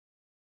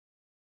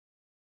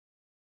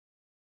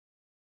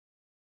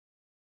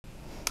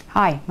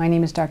Hi, my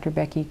name is Dr.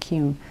 Becky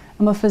Kuhn.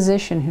 I'm a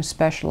physician who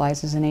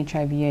specializes in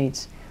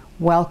HIV/AIDS.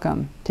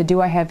 Welcome to Do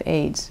I Have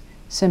AIDS?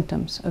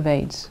 Symptoms of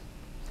AIDS.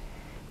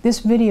 This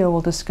video will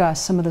discuss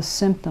some of the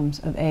symptoms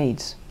of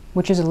AIDS,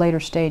 which is a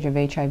later stage of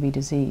HIV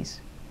disease.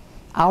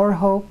 Our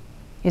hope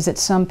is that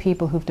some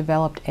people who've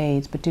developed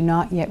AIDS but do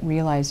not yet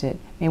realize it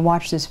may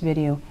watch this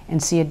video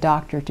and see a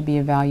doctor to be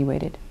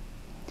evaluated.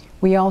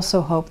 We also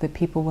hope that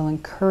people will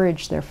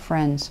encourage their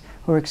friends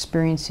who are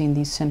experiencing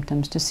these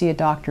symptoms to see a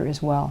doctor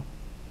as well.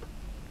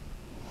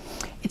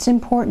 It's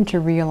important to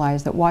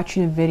realize that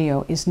watching a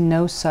video is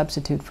no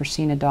substitute for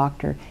seeing a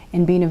doctor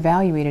and being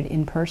evaluated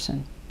in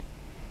person.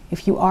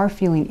 If you are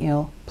feeling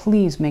ill,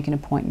 please make an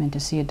appointment to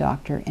see a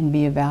doctor and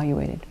be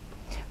evaluated.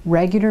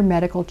 Regular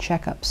medical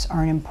checkups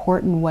are an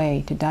important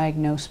way to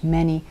diagnose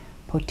many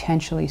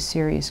potentially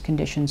serious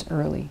conditions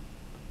early.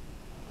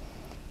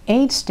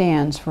 AIDS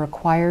stands for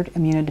Acquired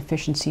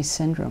Immunodeficiency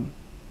Syndrome.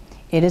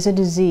 It is a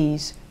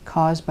disease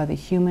caused by the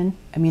human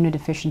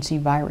immunodeficiency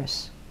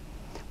virus.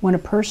 When a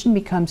person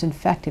becomes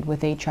infected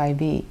with HIV,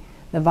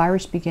 the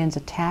virus begins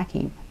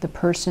attacking the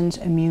person's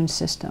immune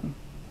system.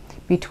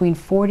 Between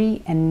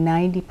 40 and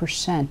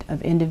 90%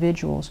 of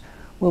individuals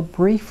will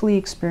briefly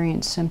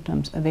experience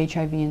symptoms of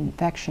HIV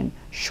infection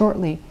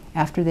shortly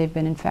after they've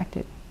been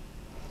infected.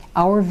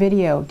 Our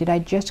video, Did I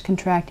Just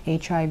Contract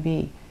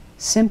HIV?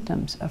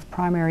 Symptoms of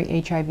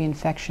Primary HIV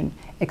Infection,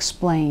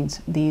 explains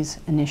these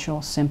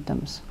initial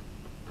symptoms.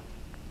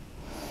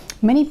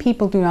 Many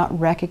people do not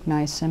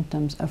recognize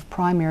symptoms of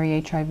primary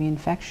HIV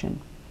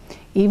infection.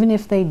 Even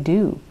if they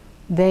do,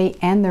 they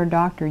and their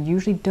doctor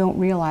usually don't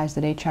realize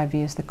that HIV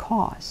is the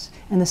cause,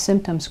 and the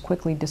symptoms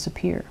quickly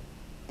disappear.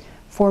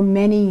 For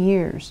many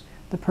years,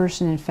 the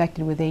person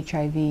infected with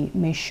HIV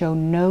may show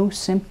no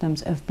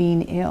symptoms of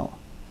being ill.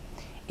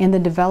 In the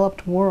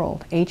developed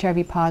world,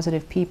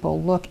 HIV-positive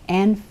people look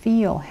and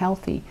feel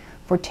healthy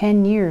for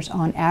 10 years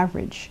on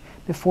average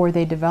before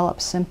they develop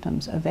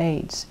symptoms of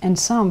AIDS, and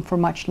some for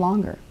much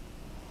longer.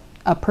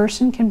 A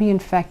person can be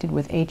infected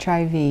with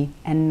HIV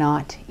and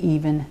not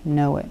even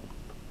know it.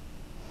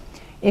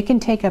 It can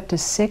take up to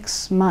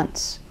 6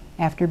 months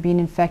after being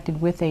infected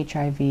with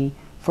HIV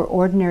for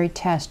ordinary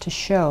tests to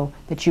show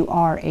that you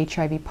are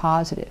HIV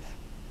positive.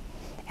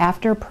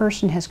 After a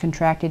person has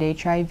contracted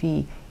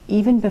HIV,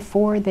 even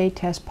before they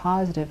test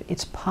positive,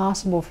 it's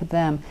possible for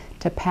them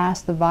to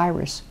pass the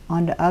virus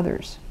on to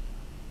others.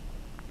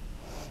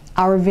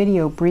 Our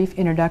video, Brief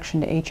Introduction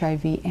to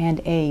HIV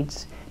and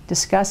AIDS,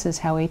 discusses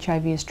how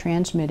HIV is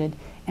transmitted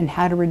and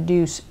how to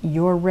reduce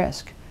your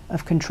risk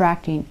of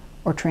contracting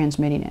or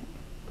transmitting it.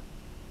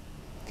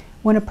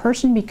 When a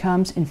person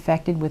becomes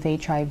infected with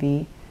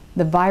HIV,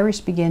 the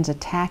virus begins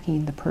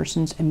attacking the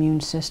person's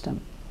immune system,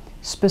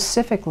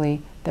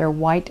 specifically their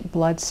white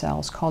blood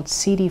cells called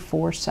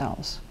CD4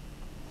 cells.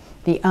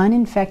 The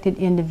uninfected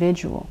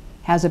individual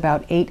has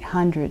about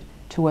 800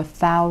 to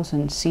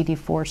 1,000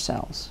 CD4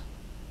 cells.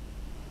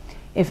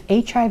 If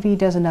HIV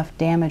does enough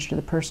damage to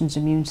the person's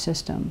immune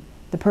system,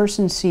 the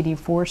person's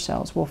CD4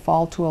 cells will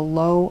fall to a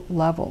low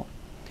level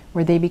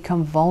where they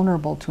become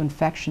vulnerable to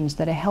infections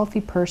that a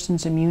healthy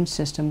person's immune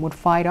system would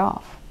fight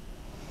off.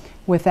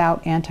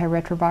 Without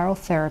antiretroviral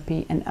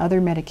therapy and other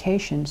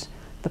medications,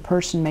 the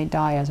person may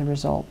die as a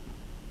result.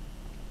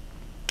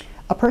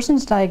 A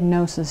person's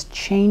diagnosis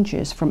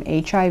changes from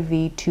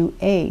HIV to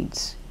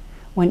AIDS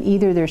when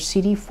either their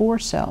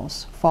CD4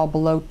 cells fall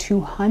below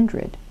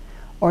 200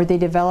 or they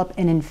develop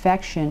an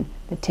infection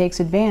that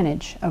takes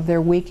advantage of their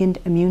weakened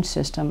immune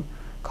system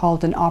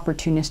called an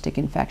opportunistic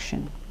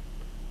infection.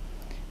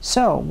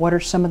 So, what are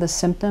some of the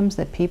symptoms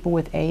that people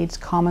with AIDS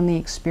commonly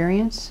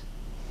experience?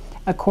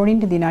 According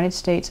to the United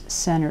States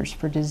Centers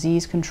for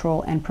Disease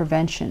Control and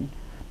Prevention,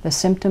 the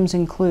symptoms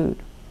include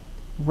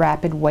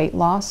rapid weight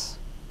loss,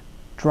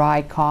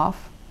 dry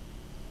cough,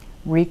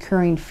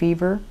 recurring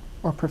fever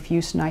or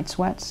profuse night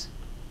sweats,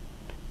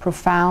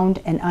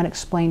 profound and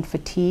unexplained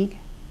fatigue,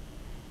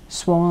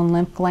 swollen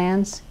lymph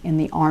glands in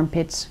the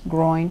armpits,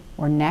 groin,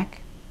 or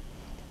neck,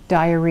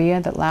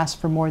 diarrhea that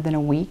lasts for more than a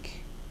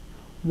week,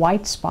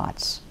 white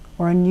spots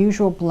or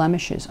unusual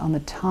blemishes on the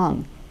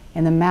tongue,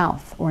 in the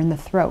mouth, or in the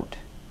throat,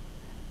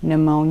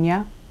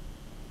 pneumonia,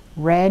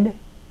 red,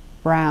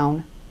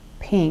 brown,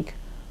 pink,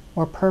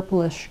 or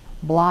purplish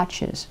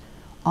blotches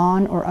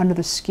on or under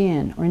the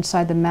skin or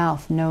inside the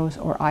mouth, nose,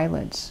 or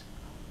eyelids,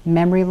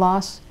 memory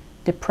loss,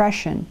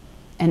 depression,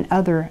 and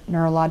other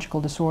neurological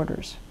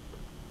disorders.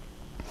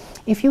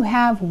 If you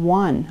have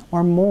one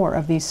or more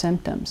of these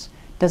symptoms,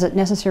 does it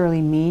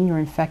necessarily mean you're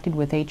infected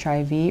with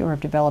HIV or have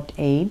developed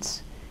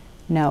AIDS?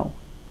 No.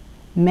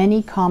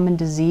 Many common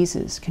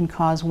diseases can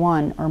cause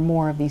one or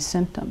more of these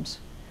symptoms.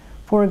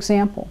 For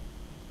example,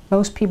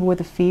 most people with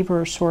a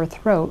fever or sore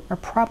throat are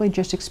probably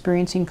just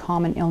experiencing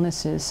common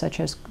illnesses such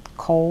as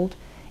cold,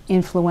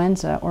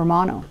 influenza, or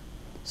mono.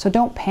 So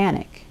don't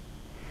panic.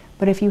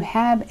 But if you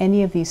have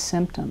any of these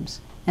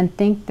symptoms and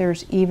think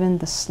there's even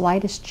the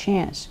slightest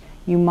chance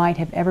you might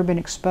have ever been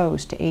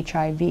exposed to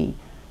HIV,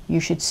 you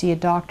should see a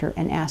doctor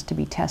and ask to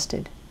be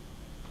tested.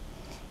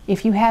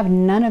 If you have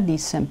none of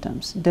these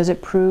symptoms, does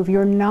it prove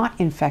you're not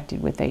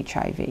infected with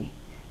HIV?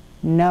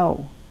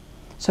 No.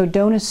 So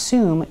don't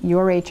assume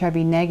you're HIV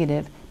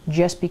negative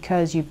just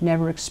because you've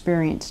never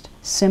experienced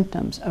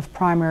symptoms of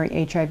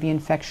primary HIV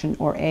infection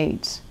or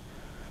AIDS.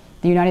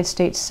 The United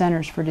States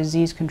Centers for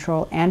Disease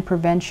Control and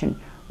Prevention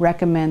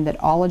recommend that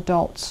all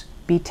adults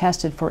be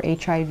tested for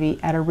HIV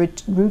at a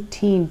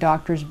routine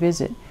doctor's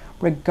visit,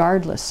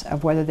 regardless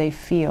of whether they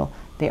feel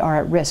they are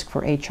at risk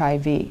for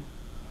HIV.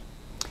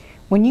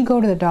 When you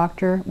go to the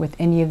doctor with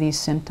any of these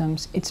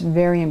symptoms, it's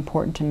very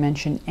important to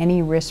mention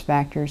any risk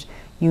factors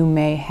you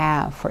may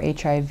have for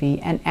HIV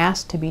and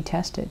ask to be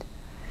tested.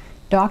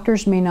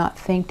 Doctors may not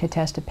think to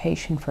test a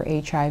patient for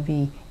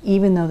HIV,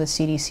 even though the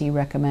CDC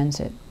recommends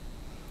it.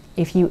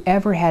 If you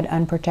ever had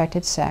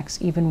unprotected sex,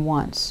 even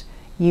once,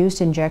 used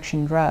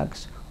injection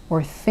drugs,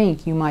 or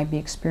think you might be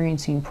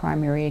experiencing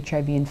primary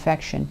HIV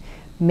infection,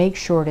 make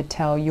sure to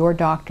tell your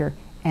doctor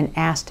and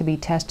ask to be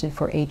tested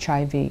for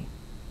HIV.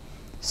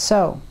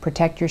 So,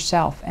 protect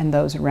yourself and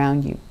those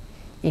around you.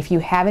 If you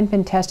haven't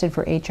been tested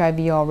for HIV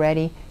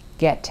already,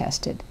 get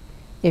tested.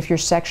 If you're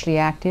sexually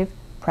active,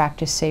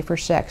 practice safer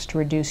sex to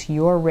reduce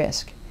your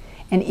risk.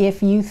 And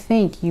if you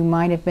think you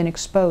might have been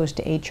exposed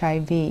to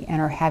HIV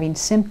and are having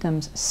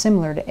symptoms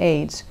similar to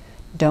AIDS,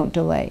 don't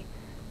delay.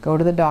 Go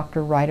to the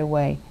doctor right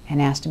away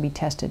and ask to be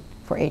tested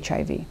for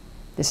HIV.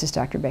 This is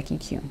Dr. Becky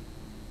Kuhn.